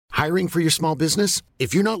Hiring for your small business?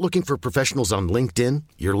 If you're not looking for professionals on LinkedIn,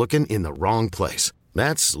 you're looking in the wrong place.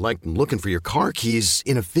 That's like looking for your car keys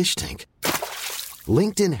in a fish tank.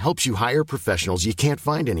 LinkedIn helps you hire professionals you can't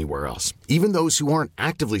find anywhere else, even those who aren't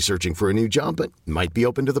actively searching for a new job but might be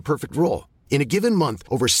open to the perfect role. In a given month,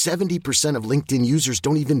 over 70% of LinkedIn users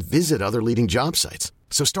don't even visit other leading job sites.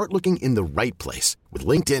 So start looking in the right place. With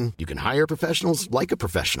LinkedIn, you can hire professionals like a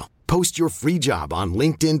professional. Post your free job on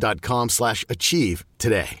linkedin.com/achieve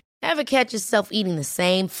today. Ever catch yourself eating the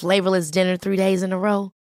same flavorless dinner 3 days in a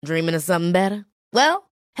row? Dreaming of something better?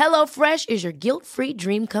 Well, HelloFresh is your guilt-free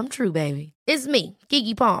dream come true, baby. It's me,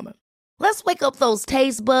 Keke Palmer. Let's wake up those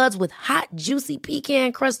taste buds with hot, juicy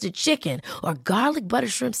pecan-crusted chicken or garlic butter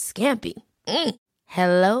shrimp scampi.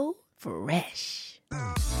 Hello Fresh.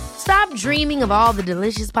 Stop dreaming of all the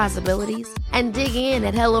delicious possibilities and dig in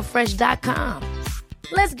at HelloFresh.com.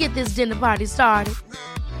 Let's get this dinner party started.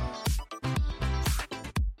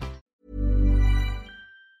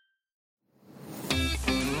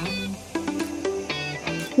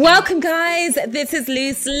 Welcome, guys. This is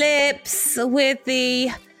Loose Lips with the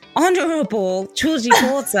Honourable Georgie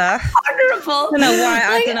Porter. Honourable.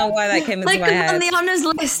 I don't know why that came into my head. On the honours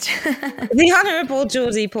list. The Honourable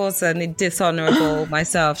Georgie Porter and the dishonourable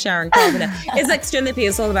myself, Sharon Carpenter. It's Extra Lippy.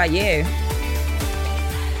 It's all about you.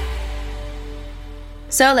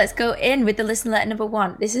 So let's go in with the listener letter number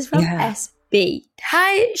 1. This is from SB.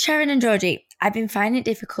 Hi, Sharon and Georgie. I've been finding it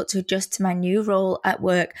difficult to adjust to my new role at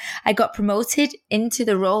work. I got promoted into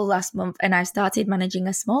the role last month and I've started managing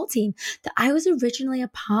a small team that I was originally a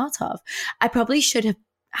part of. I probably should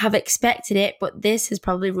have expected it, but this has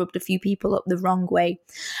probably rubbed a few people up the wrong way.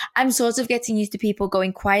 I'm sort of getting used to people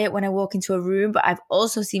going quiet when I walk into a room, but I've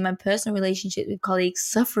also seen my personal relationships with colleagues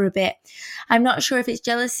suffer a bit. I'm not sure if it's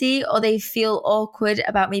jealousy or they feel awkward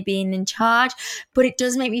about me being in charge, but it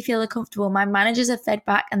does make me feel uncomfortable. My managers have fed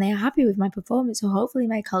back and they are happy with my performance, so hopefully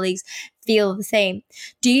my colleagues feel the same.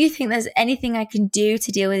 Do you think there's anything I can do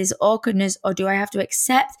to deal with this awkwardness, or do I have to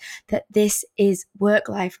accept that this is work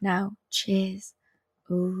life now? Cheers.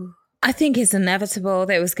 Ooh. I think it's inevitable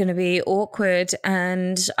that it was going to be awkward.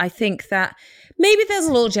 And I think that maybe there's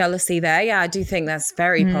a little jealousy there. Yeah, I do think that's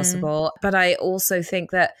very possible. But I also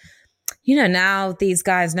think that, you know, now these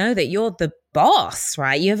guys know that you're the boss,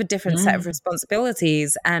 right? You have a different set of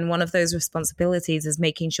responsibilities. And one of those responsibilities is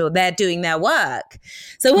making sure they're doing their work.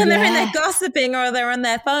 So when they're in there gossiping or they're on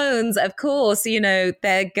their phones, of course, you know,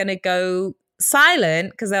 they're going to go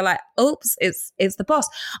silent because they're like, oops, it's the boss.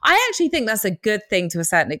 I actually think that's a good thing to a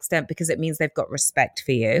certain extent because it means they've got respect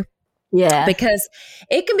for you. Yeah. Because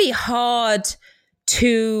it can be hard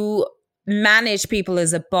to manage people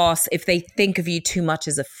as a boss if they think of you too much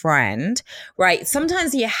as a friend, right?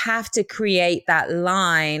 Sometimes you have to create that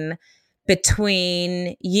line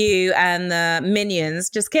between you and the minions.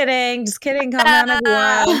 Just kidding. Calm down,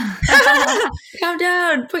 everyone. Calm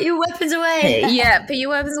down. Put your weapons away. Yeah, put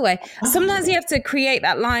your weapons away. Sometimes you have to create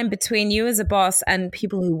that line between you as a boss and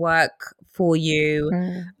people who work for you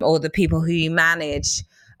or the people who you manage,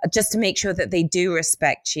 just to make sure that they do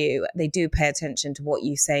respect you. They do pay attention to what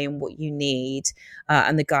you say and what you need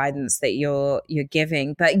and the guidance that you're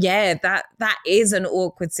giving. But yeah, that is an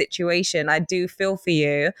awkward situation. I do feel for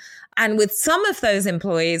you. And with some of those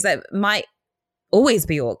employees, that might always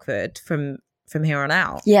be awkward from here on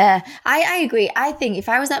out. Yeah, I agree. I think if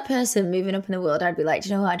I was that person moving up in the world, I'd be like, do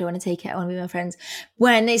you know what? I don't want to take it. I want to be my friends.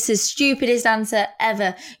 When it's the stupidest answer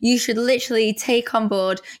ever, you should literally take on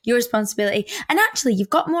board your responsibility. And actually, you've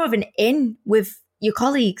got more of an in with your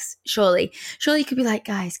colleagues, surely. Surely you could be like,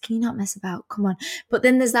 guys, can you not mess about? Come on. But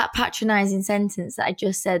then there's that patronizing sentence that I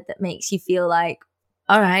just said that makes you feel like,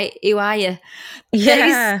 all right, who are you?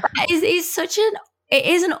 Yeah. It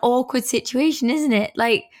is an awkward situation, isn't it?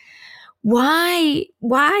 Like, why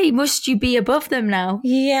must you be above them now?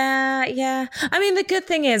 Yeah. I mean, the good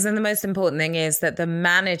thing is, and the most important thing is that the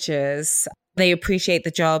managers, they appreciate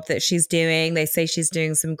the job that she's doing. They say she's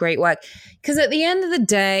doing some great work. Because at the end of the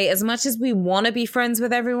day, as much as we want to be friends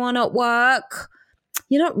with everyone at work,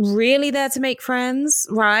 you're not really there to make friends,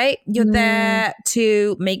 right? You're there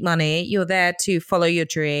to make money. You're there to follow your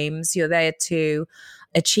dreams. You're there to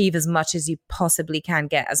achieve as much as you possibly can,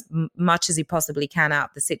 get as much as you possibly can out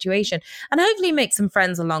of the situation, and hopefully make some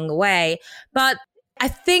friends along the way. But I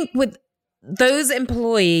think with those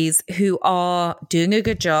employees who are doing a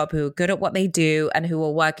good job, who are good at what they do and who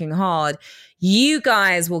are working hard, you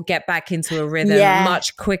guys will get back into a rhythm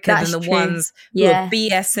much quicker than the ones who are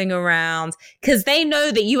BSing around, because they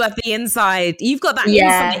know that you have the inside. You've got that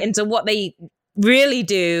insight into what they really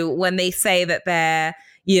do when they say that they're,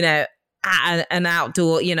 you know, at an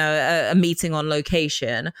outdoor, you know, a meeting on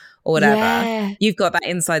location or whatever. You've got that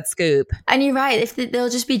inside scoop. And you're right. If they'll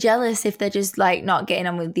just be jealous if they're just like not getting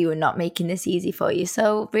on with you and not making this easy for you.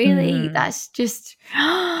 So really, that's just,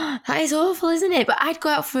 that is awful, isn't it? But I'd go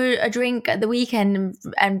out for a drink at the weekend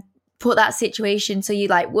and put that situation. So you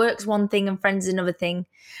like work's one thing and friends is another thing.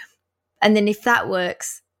 And then if that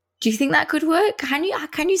works, do you think that could work? Can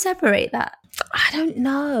you separate that? I don't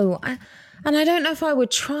know. And I don't know if I would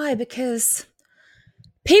try, because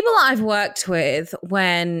people I've worked with,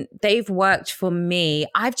 when they've worked for me,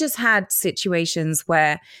 I've just had situations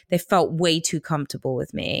where they felt way too comfortable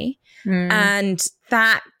with me. And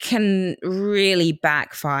that can really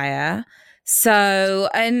backfire. So,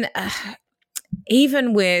 and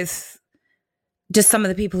even with just some of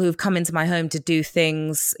the people who've come into my home to do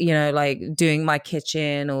things, you know, like doing my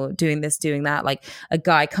kitchen or doing this, doing that, like a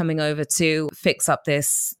guy coming over to fix up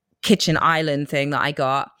this kitchen island thing that I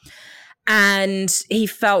got. And he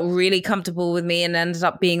felt really comfortable with me and ended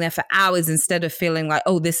up being there for hours instead of feeling like,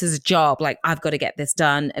 oh, this is a job. Like, I've got to get this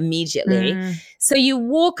done immediately. So you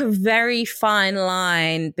walk a very fine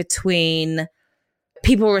line between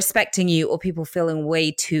people respecting you or people feeling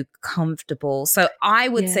way too comfortable. So I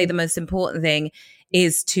would say the most important thing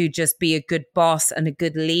is to just be a good boss and a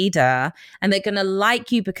good leader. And they're going to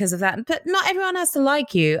like you because of that. But not everyone has to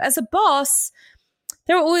like you. As a boss,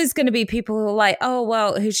 there are always going to be people who are like, oh,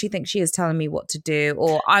 well, who she thinks she is telling me what to do,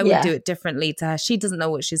 or I would do it differently to her. She doesn't know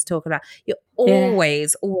what she's talking about. You're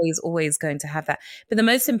always going to have that. But the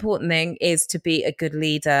most important thing is to be a good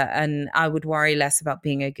leader, and I would worry less about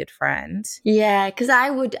being a good friend. Yeah, because I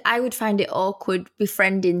would find it awkward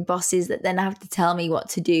befriending bosses that then have to tell me what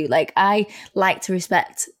to do. Like, I like to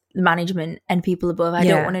respect the management and people above. I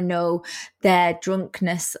don't want to know their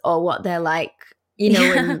drunkenness or what they're like. You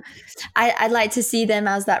know, and I'd like to see them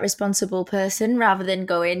as that responsible person rather than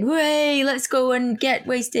going, hey, let's go and get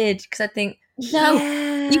wasted. Because I think, no,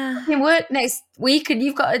 you can work next week and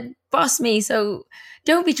you've got to boss me. So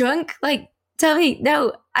don't be drunk. Like, tell me.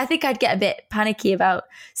 No, I think I'd get a bit panicky about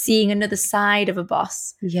seeing another side of a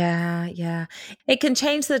boss. Yeah. It can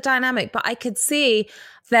change the dynamic, but I could see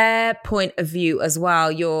their point of view as well.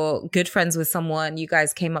 You're good friends with someone, you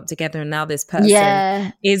guys came up together, and now this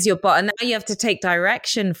person is your boss, and now you have to take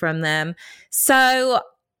direction from them. So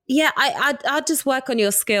yeah, I'd just work on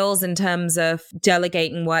your skills in terms of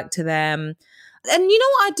delegating work to them. And you know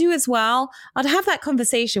what I'd do as well? I'd have that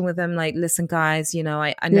conversation with them, like, listen, guys, you know,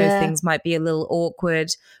 I know things might be a little awkward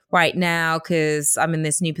right now because I'm in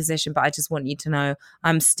this new position, but I just want you to know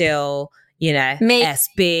I'm still, you know,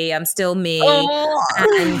 SB, I'm still me.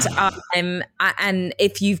 And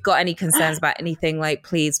if you've got any concerns about anything, like,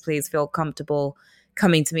 please feel comfortable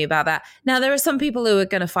coming to me about that. Now, there are some people who are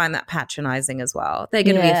going to find that patronizing as well. They're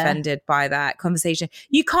going to be offended by that conversation.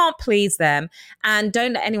 You can't please them, and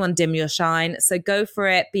don't let anyone dim your shine. So go for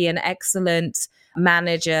it. Be an excellent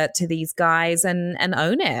manager to these guys and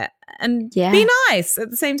own it, and be nice at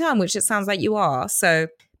the same time, which it sounds like you are. So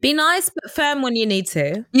be nice, but firm when you need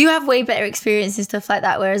to. You have way better experience and stuff like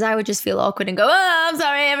that, whereas I would just feel awkward and go, oh, I'm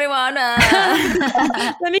sorry, everyone.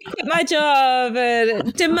 Let me quit my job.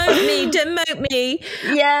 Demote me.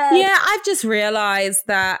 Yeah, I've just realized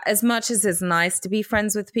that as much as it's nice to be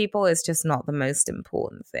friends with people, it's just not the most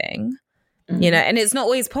important thing. You know, and it's not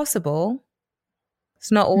always possible.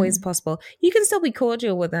 It's not always possible. You can still be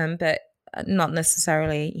cordial with them, but not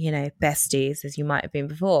necessarily, you know, besties as you might have been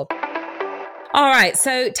before. All right,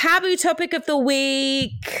 so taboo topic of the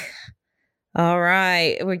week. All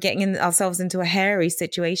right, we're getting ourselves into a hairy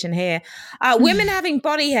situation here. Women having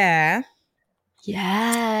body hair.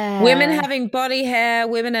 Yeah. Women having body hair.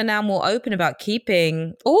 Women are now more open about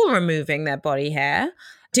keeping or removing their body hair,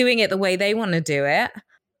 doing it the way they want to do it.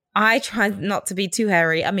 I try not to be too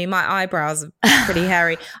hairy. I mean, my eyebrows are pretty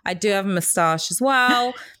hairy. I do have a moustache as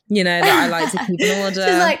well, you know, that I like to keep in order.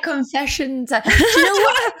 Just like confessions. Do you know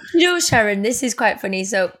what? You know, Sharon, this is quite funny.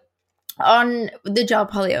 So on the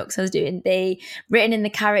job Hollyoaks I was doing, they written in the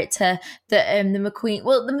character that the McQueen,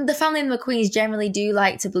 well, the family of the McQueens generally do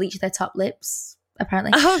like to bleach their top lips,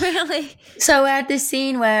 apparently. Oh, really? So I had this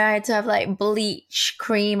scene where I had to have like bleach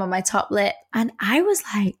cream on my top lip, and I was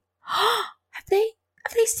like, oh, have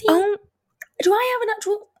they seen? Do I have an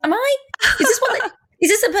actual? Am I? Is this what? Is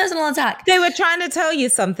this a personal attack? They were trying to tell you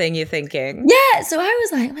something. You're thinking. Yeah. So I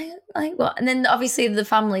was like what? And then obviously the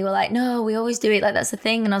family were like, no, we always do it. Like, that's the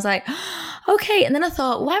thing. And I was like, okay. And then I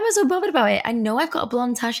thought, why am I so bothered about it? I know I've got a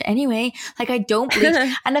blonde tash anyway. Like, I don't bleach.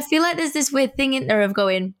 And I feel like there's this weird thing in there of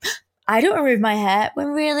going, I don't remove my hair, when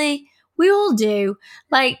really We all do.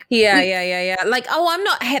 Like, yeah. Like, oh, I'm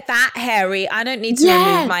not that hairy. I don't need to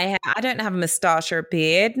remove my hair. I don't have a moustache or a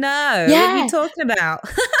beard. No. What are you talking about?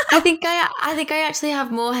 I think I actually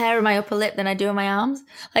have more hair in my upper lip than I do on my arms.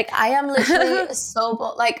 Like, I am literally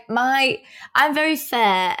so like I'm very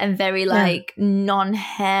fair and very like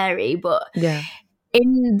non-hairy, but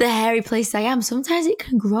in the hairy place I am, sometimes it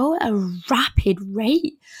can grow at a rapid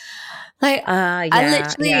rate. Like,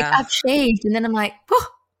 I've shaved and then I'm like, oh,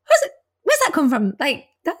 where's that come from? Like,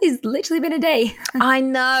 that has literally been a day. I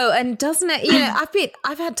know. And doesn't it, you know,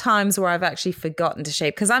 I've had times where I've actually forgotten to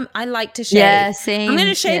shave because I like to shave. Yeah, same. I'm going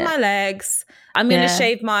to shave my legs. I'm going to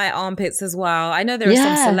shave my armpits as well. I know there are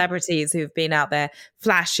some celebrities who've been out there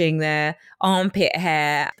flashing their armpit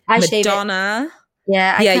hair. Madonna.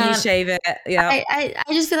 Yeah, you shave it. Yeah, I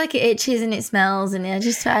just feel like it itches and it smells, and I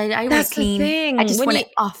want it clean. The thing. I just want it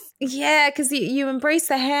off. Yeah, because you embrace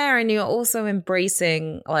the hair, and you're also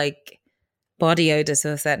embracing like body odor to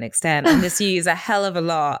a certain extent, and just use a hell of a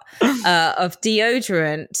lot of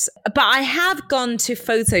deodorant. But I have gone to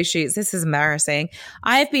photo shoots. This is embarrassing.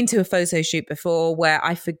 I have been to a photo shoot before where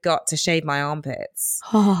I forgot to shave my armpits.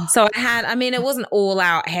 So it wasn't all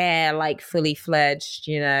out hair, like fully fledged,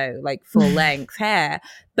 you know, like full length hair,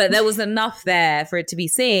 but there was enough there for it to be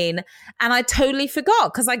seen. And I totally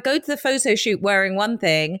forgot because I go to the photo shoot wearing one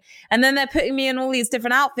thing and then they're putting me in all these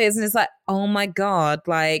different outfits. And it's like, oh my God,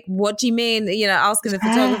 like, what do you mean? You know, asking the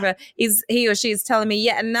photographer, he or she is telling me,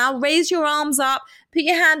 and now raise your arms up, put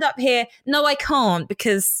your hand up here. No, I can't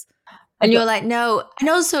because... And you're like, no. And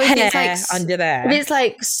also if it's like under there. If it's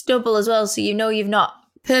like stubble as well, so you know you've not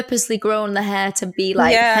purposely grown the hair to be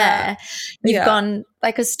like hair. You've gone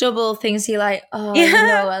like a stubble thing, so you're like, oh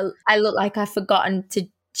no, I look like I've forgotten to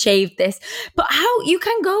shave this. But how you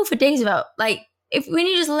can go for days without, like, when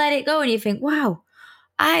you just let it go and you think, wow,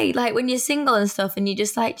 I like when you're single and stuff, and you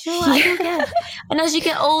just like, do you know what, I don't care. And as you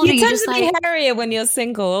get older, you just tend to be hairier when you're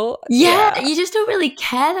single. Yeah, you just don't really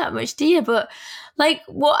care that much, do you? But like,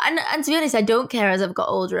 what? And to be honest, I don't care as I've got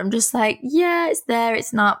older. I'm just like, yeah, it's there,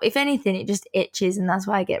 it's not. If anything, it just itches, and that's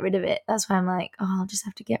why I get rid of it. That's why I'm like, oh, I'll just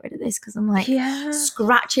have to get rid of this because I'm like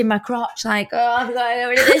scratching my crotch, like, oh, I've got to get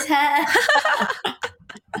rid of this hair.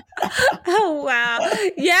 Oh wow,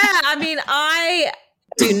 yeah. I mean, I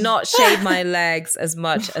do not shave my legs as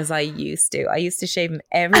much as I used to. I used to shave them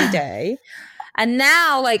every day. And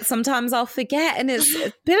now, like, sometimes I'll forget and it's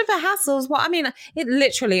a bit of a hassle. It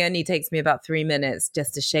literally only takes me about 3 minutes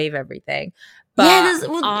just to shave everything. But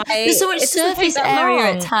there's so much surface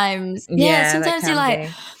area at times. Yeah, sometimes you're like...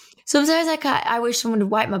 Sometimes I wish someone would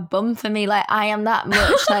wipe my bum for me. Like, I am that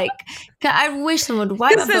much like, I wish someone would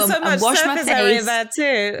wipe my bum so and wash my face. Area there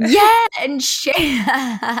too. Yeah, and shit.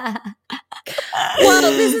 Well,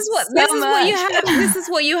 this is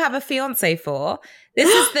what you have a fiance for. This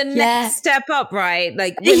is the next step up, right?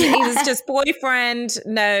 Like, when he was just boyfriend,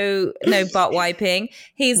 no butt wiping.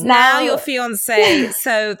 He's now your fiance,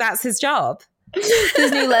 so that's his job.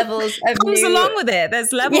 There's new levels. Comes along with it.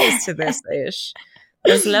 There's levels to this ish.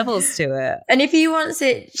 There's levels to it. And if he wants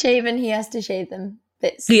it shaven, he has to shave them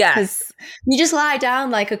bits. Yes. You just lie down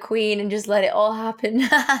like a queen and just let it all happen.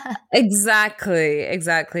 Exactly.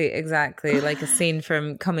 Like a scene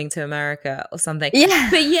from Coming to America or something. Yeah.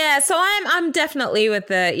 But yeah, so I'm definitely with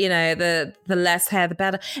the less hair, the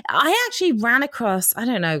better. I actually ran across, I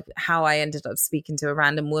don't know how I ended up speaking to a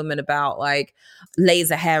random woman about like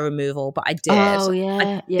laser hair removal, but I did. Oh,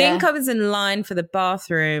 yeah. I think I was in line for the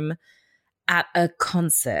bathroom at a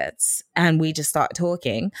concert and we just started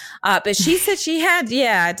talking. But she said she had,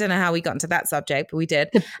 I don't know how we got into that subject, but we did.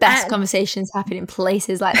 The best conversations happen in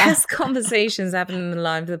places like that. Best conversations happen in the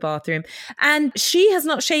line for the bathroom. And she has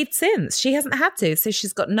not shaved since. She hasn't had to. So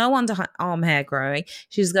she's got no underarm hair growing.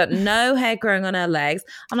 She's got no hair growing on her legs.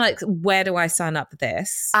 I'm like, where do I sign up for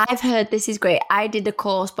this? I've heard this is great. I did the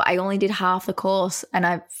course, but I only did half the course and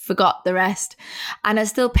I forgot the rest. And I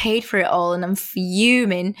still paid for it all and I'm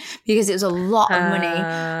fuming because it was a lot of money,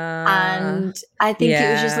 and I think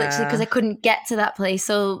it was just literally because I couldn't get to that place.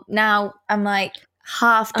 So now I'm like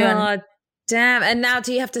half done. Oh, damn. And now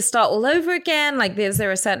do you have to start all over again? Like, is there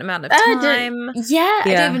a certain amount of time? I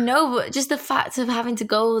don't even know, but just the fact of having to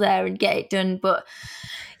go there and get it done. But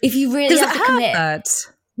if you really have to commit,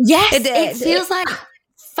 yes, it feels like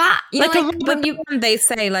fat. You like know, when they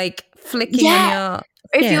say like flicking on your...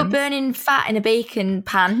 If you're burning fat in a bacon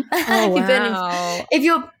pan, if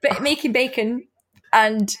you're making bacon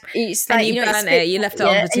and it's like, and you burn it, you left it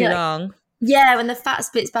on for too long. Yeah, when the fat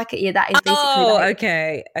spits back at you, that is basically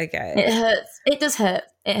okay. It hurts. It does hurt.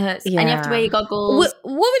 It hurts. And you have to wear your goggles.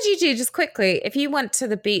 What would you do, just quickly, if you went to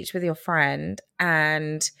the beach with your friend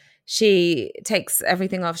and she takes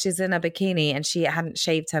everything off. She's in a bikini and she hadn't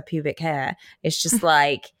shaved her pubic hair. It's just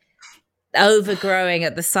like overgrowing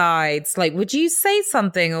at the sides. Like, would you say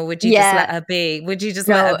something or would you just let her be? Would you just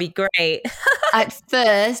let her be great? At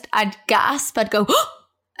first, I'd gasp. I'd go,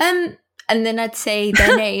 and then I'd say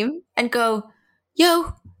their name and go,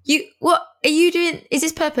 yo, what are you doing? Is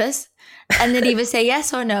this purpose? And they'd either say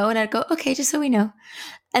yes or no. And I'd go, okay, just so we know.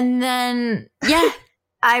 And then,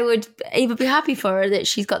 I would either be happy for her that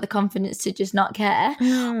she's got the confidence to just not care,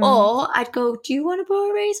 or I'd go, do you want to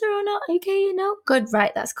borrow a razor or not? Okay, good,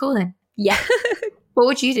 right, that's cool then. Yeah. What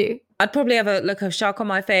would you do? I'd probably have a look of shock on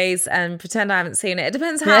my face and pretend I haven't seen it. It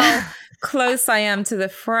depends how close I am to the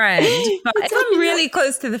friend. But if I'm really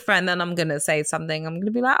close to the friend, then I'm going to say something. I'm going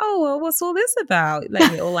to be like, oh, well, what's all this about?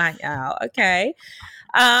 Let me all hang out. Okay.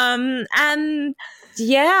 And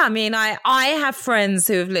yeah, I mean, I have friends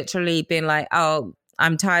who have literally been like, oh,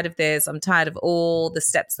 I'm tired of this. I'm tired of all the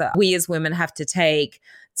steps that we as women have to take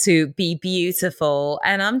to be beautiful.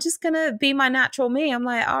 And I'm just going to be my natural me. I'm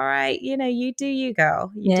like, all right, you do you,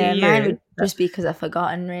 girl. You do you. Mine would just be because I've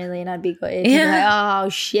forgotten, really. And I'd be gutted. Like, oh,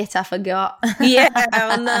 shit, I forgot. Yeah,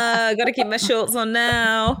 oh no, got to keep my shorts on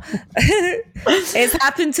now. It's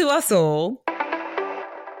happened to us all.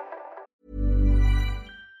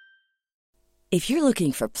 If you're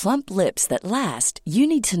looking for plump lips that last, you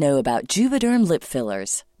need to know about Juvederm lip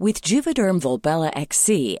fillers. With Juvederm Volbella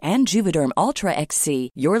XC and Juvederm Ultra XC,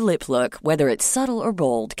 your lip look, whether it's subtle or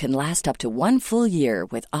bold, can last up to 1 full year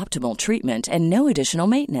with optimal treatment and no additional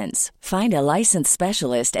maintenance. Find a licensed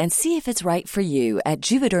specialist and see if it's right for you at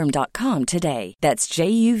Juvederm.com today. That's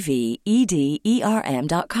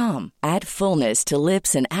JUVEDERM.com. Add fullness to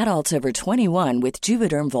lips in adults over 21 with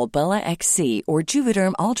Juvederm Volbella XC or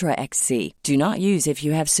Juvederm Ultra XC. Do not use if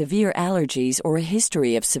you have severe allergies or a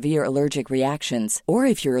history of severe allergic reactions, or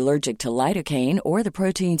if you're allergic to lidocaine or the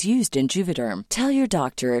proteins used in Juvederm. Tell your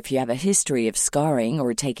doctor if you have a history of scarring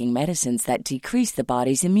or taking medicines that decrease the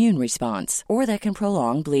body's immune response or that can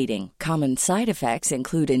prolong bleeding. Common side effects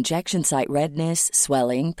include injection site redness,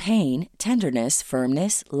 swelling, pain, tenderness,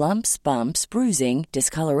 firmness, lumps, bumps, bruising,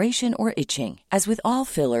 discoloration, or itching. As with all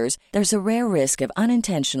fillers, there's a rare risk of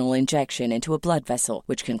unintentional injection into a blood vessel,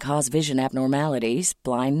 which can cause vision abnormalities,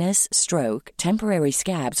 blindness, stroke, temporary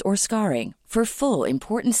scabs, or scarring. For full,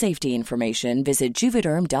 important safety information, visit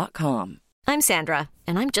Juvederm.com. I'm Sandra,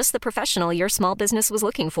 and I'm just the professional your small business was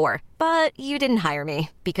looking for. But you didn't hire me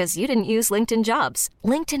because you didn't use LinkedIn Jobs.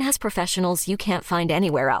 LinkedIn has professionals you can't find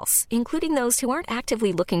anywhere else, including those who aren't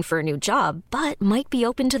actively looking for a new job, but might be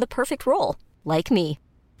open to the perfect role, like me.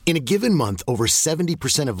 In a given month, over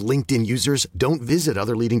 70% of LinkedIn users don't visit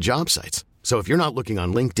other leading job sites. So if you're not looking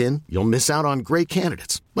on LinkedIn, you'll miss out on great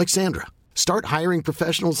candidates like Sandra. Start hiring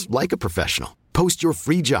professionals like a professional. Post your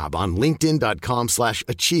free job on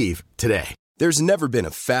linkedin.com/achieve today. There's never been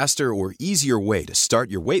a faster or easier way to start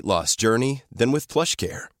your weight loss journey than with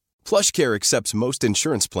PlushCare. PlushCare accepts most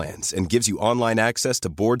insurance plans and gives you online access to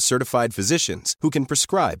board-certified physicians who can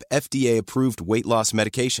prescribe FDA-approved weight loss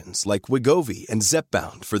medications like Wegovy and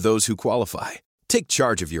Zepbound for those who qualify. Take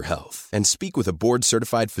charge of your health and speak with a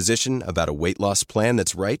board-certified physician about a weight loss plan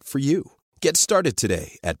that's right for you. Get started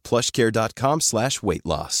today at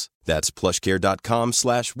plushcare.com/weightloss. That's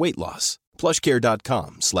plushcare.com/weightloss.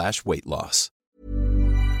 plushcare.com/weightloss.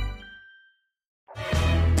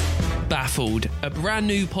 Baffled, a brand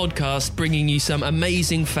new podcast bringing you some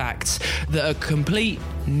amazing facts that are complete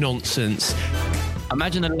nonsense.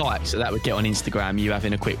 Imagine the likes that would get on Instagram, you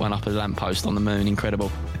having a quick one up a lamppost on the moon.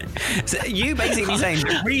 Incredible. So you basically saying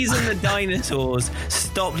the reason the dinosaurs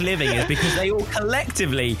stopped living is because they all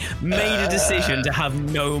collectively made a decision to have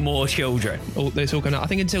no more children. It's all kind of, I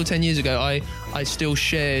think until 10 years ago, I still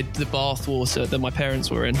shared the bathwater that my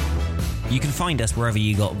parents were in. You can find us wherever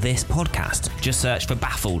you got this podcast. Just search for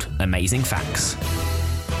Baffled Amazing Facts.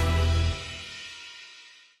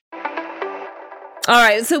 All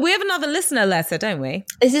right, so we have another listener letter, don't we?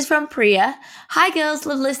 This is from Priya. Hi, girls.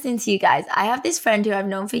 Love listening to you guys. I have this friend who I've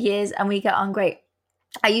known for years and we get on great.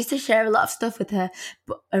 I used to share a lot of stuff with her,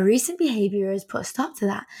 but a recent behaviour has put a stop to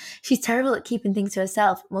that. She's terrible at keeping things to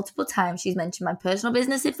herself. Multiple times she's mentioned my personal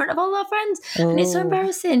business in front of all our friends, and it's so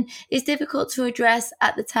embarrassing. It's difficult to address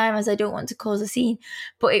at the time as I don't want to cause a scene,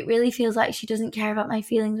 but it really feels like she doesn't care about my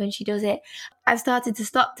feelings when she does it. I've started to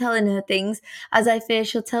stop telling her things as I fear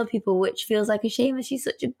she'll tell people, which feels like a shame as she's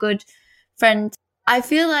such a good friend. I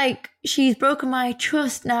feel like she's broken my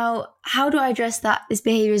trust now. How do I address that? This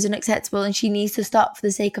behaviour is unacceptable and she needs to stop for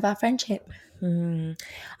the sake of our friendship.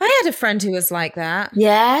 I had a friend who was like that.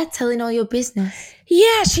 Yeah, telling all your business.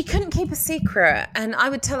 Yeah, she couldn't keep a secret. And I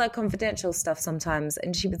would tell her confidential stuff sometimes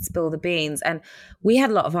and she would spill the beans. And we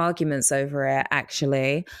had a lot of arguments over it,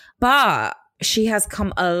 actually. But she has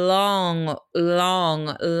come a long,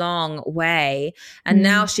 long, long way. And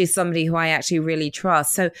now she's somebody who I actually really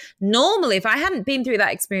trust. So normally, if I hadn't been through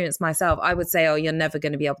that experience myself, I would say, oh, you're never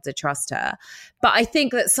going to be able to trust her. But I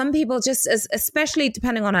think that some people just, especially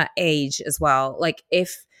depending on her age as well, like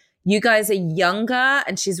if you guys are younger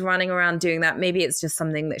and she's running around doing that, maybe it's just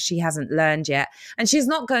something that she hasn't learned yet. And she's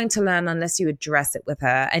not going to learn unless you address it with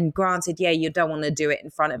her. And granted, yeah, you don't want to do it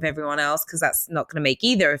in front of everyone else because that's not going to make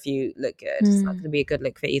either of you look good. It's not going to be a good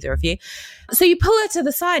look for either of you. So you pull her to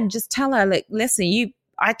the side and just tell her, like, listen,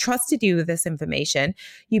 I trusted you with this information.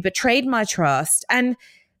 You betrayed my trust. And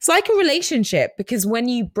it's like a relationship, because when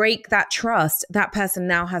you break that trust, that person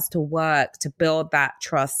now has to work to build that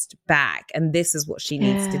trust back. And this is what she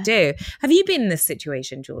needs to do. Have you been in this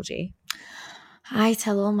situation, Georgie? I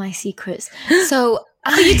tell all my secrets. So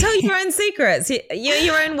you tell your own secrets. You're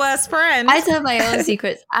your own worst friend. I tell my own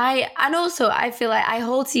secrets. And also I feel like I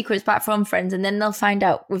hold secrets back from friends, and then they'll find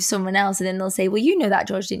out with someone else, and then they'll say, well, you know that,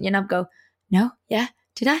 George, didn't you? And I'll go, no, yeah,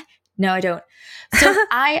 did I? No, I don't. So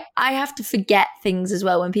I have to forget things as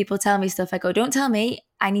well. When people tell me stuff, I go, don't tell me.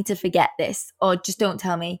 I need to forget this, or just don't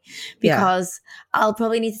tell me, because I'll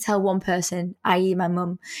probably need to tell one person, i.e. my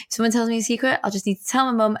mum. If someone tells me a secret, I'll just need to tell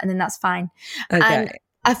my mum, and then that's fine. Okay. And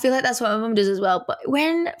I feel like that's what my mum does as well. But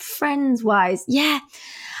when friends-wise, I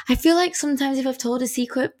feel like sometimes if I've told a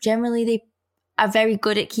secret, generally they are very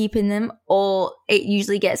good at keeping them, or it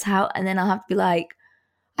usually gets out, and then I'll have to be like,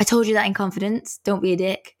 I told you that in confidence. Don't be a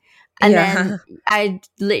dick. And then I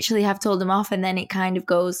literally have told them off, and then it kind of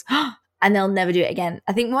goes, and they'll never do it again.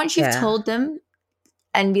 I think once you've told them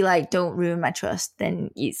and be like, don't ruin my trust, then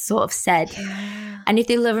it's sort of said. Yeah. And if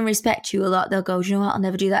they love and respect you a lot, they'll go, do you know what? I'll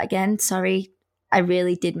never do that again. Sorry, I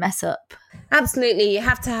really did mess up. Absolutely. You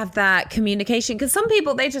have to have that communication, because some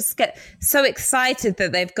people, they just get so excited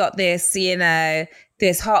that they've got this,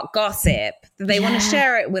 this hot gossip that they want to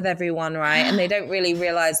share it with everyone, right? And they don't really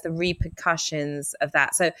realize the repercussions of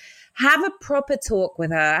that. So have a proper talk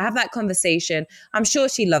with her, have that conversation. I'm sure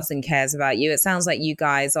she loves and cares about you. It sounds like you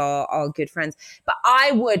guys are good friends. But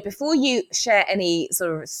I would, before you share any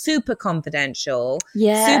sort of super confidential,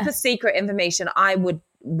 super secret information, I would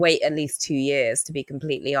wait at least 2 years, to be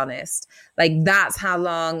completely honest. Like, that's how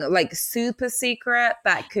long, like, super secret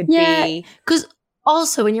that could be. Because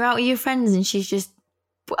also when you're out with your friends and she's just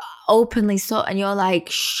openly and you're like,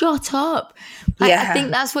 shut up. Like, I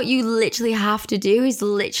think that's what you literally have to do, is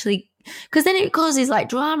literally, because then it causes like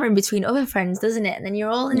drama in between other friends, doesn't it? And then you're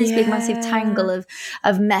all in this big massive tangle of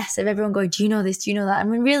mess of everyone going, do you know this, do you know that? I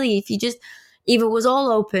mean, really, if you just either was all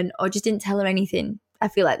open or just didn't tell her anything, I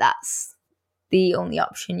feel like that's the only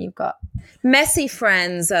option you've got. Messy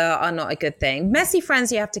friends are not a good thing. Messy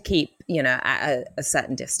friends you have to keep, at a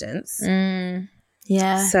certain distance. So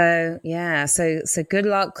good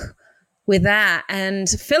luck with that, and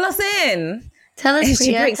fill us in. Tell us,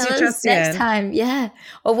 Priya, tell us next time. Yeah.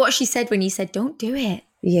 Or what she said when you said, don't do it.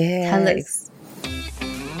 Yeah. Tell us.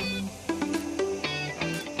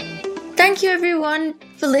 Thank you, everyone,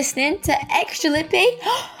 for listening to Extra Lippy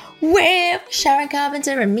with Sharon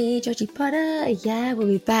Carpenter and me, Georgie Potter. Yeah, we'll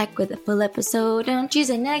be back with a full episode on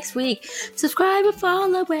Tuesday next week. Subscribe and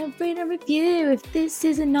follow and rate and review. If this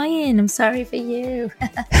is annoying, I'm sorry for you.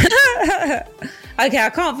 Okay, I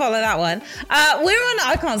can't follow that one.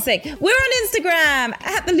 I can't sing. We're on Instagram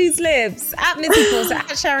at The Loose Lips, at Missy Porter,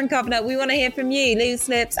 at Sharon Carpenter. We want to hear from you. Loose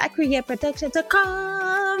Lips at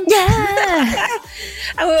KoreaProductions.com. Yeah.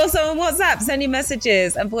 And we're also on WhatsApp. Send your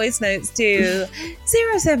messages and voice notes to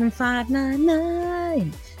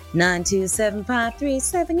 07599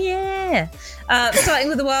 927-537. Yeah. Starting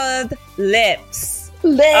with the word lips.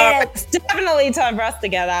 It's definitely time for us to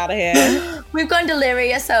get out of here. We've gone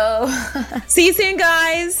delirious, so see you soon,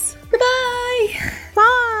 guys. Goodbye.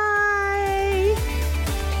 Bye.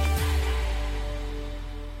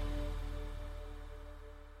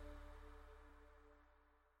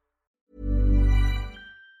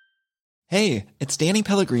 Hey, it's Danny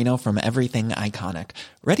Pellegrino from Everything Iconic.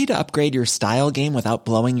 Ready to upgrade your style game without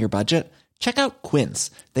blowing your budget? Check out Quince.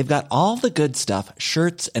 They've got all the good stuff,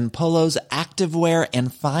 shirts and polos, activewear,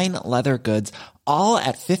 and fine leather goods, all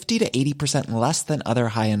at 50 to 80% less than other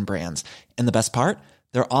high-end brands. And the best part?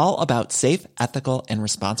 They're all about safe, ethical, and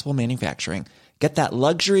responsible manufacturing. Get that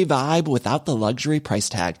luxury vibe without the luxury price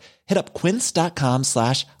tag. Hit up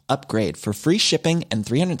quince.com/upgrade for free shipping and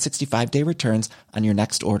 365-day returns on your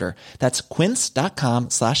next order. That's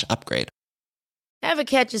quince.com/upgrade. Ever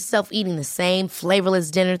catch yourself eating the same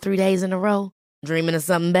flavorless dinner 3 days in a row? Dreaming of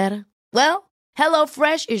something better? Well,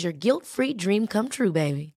 HelloFresh is your guilt-free dream come true,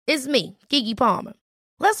 baby. It's me, Keke Palmer.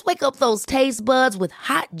 Let's wake up those taste buds with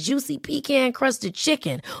hot, juicy pecan-crusted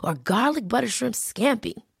chicken or garlic butter shrimp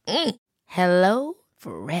scampi. Hello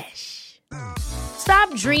Fresh.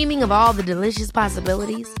 Stop dreaming of all the delicious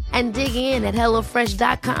possibilities and dig in at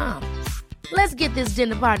HelloFresh.com. Let's get this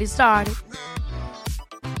dinner party started.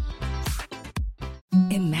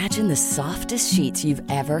 Imagine the softest sheets you've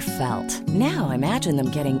ever felt. Now imagine them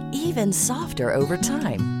getting even softer over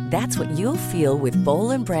time. That's what you'll feel with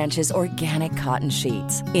Boll & Branch's organic cotton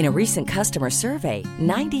sheets. In a recent customer survey,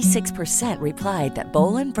 96% replied that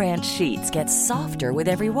Boll & Branch sheets get softer with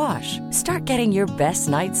every wash. Start getting your best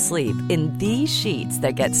night's sleep in these sheets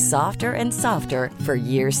that get softer and softer for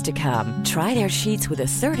years to come. Try their sheets with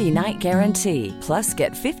a 30-night guarantee. Plus,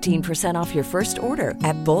 get 15% off your first order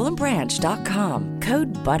at bollandbranch.com.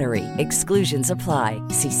 Code BUTTERY. Exclusions apply.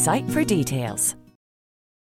 See site for details.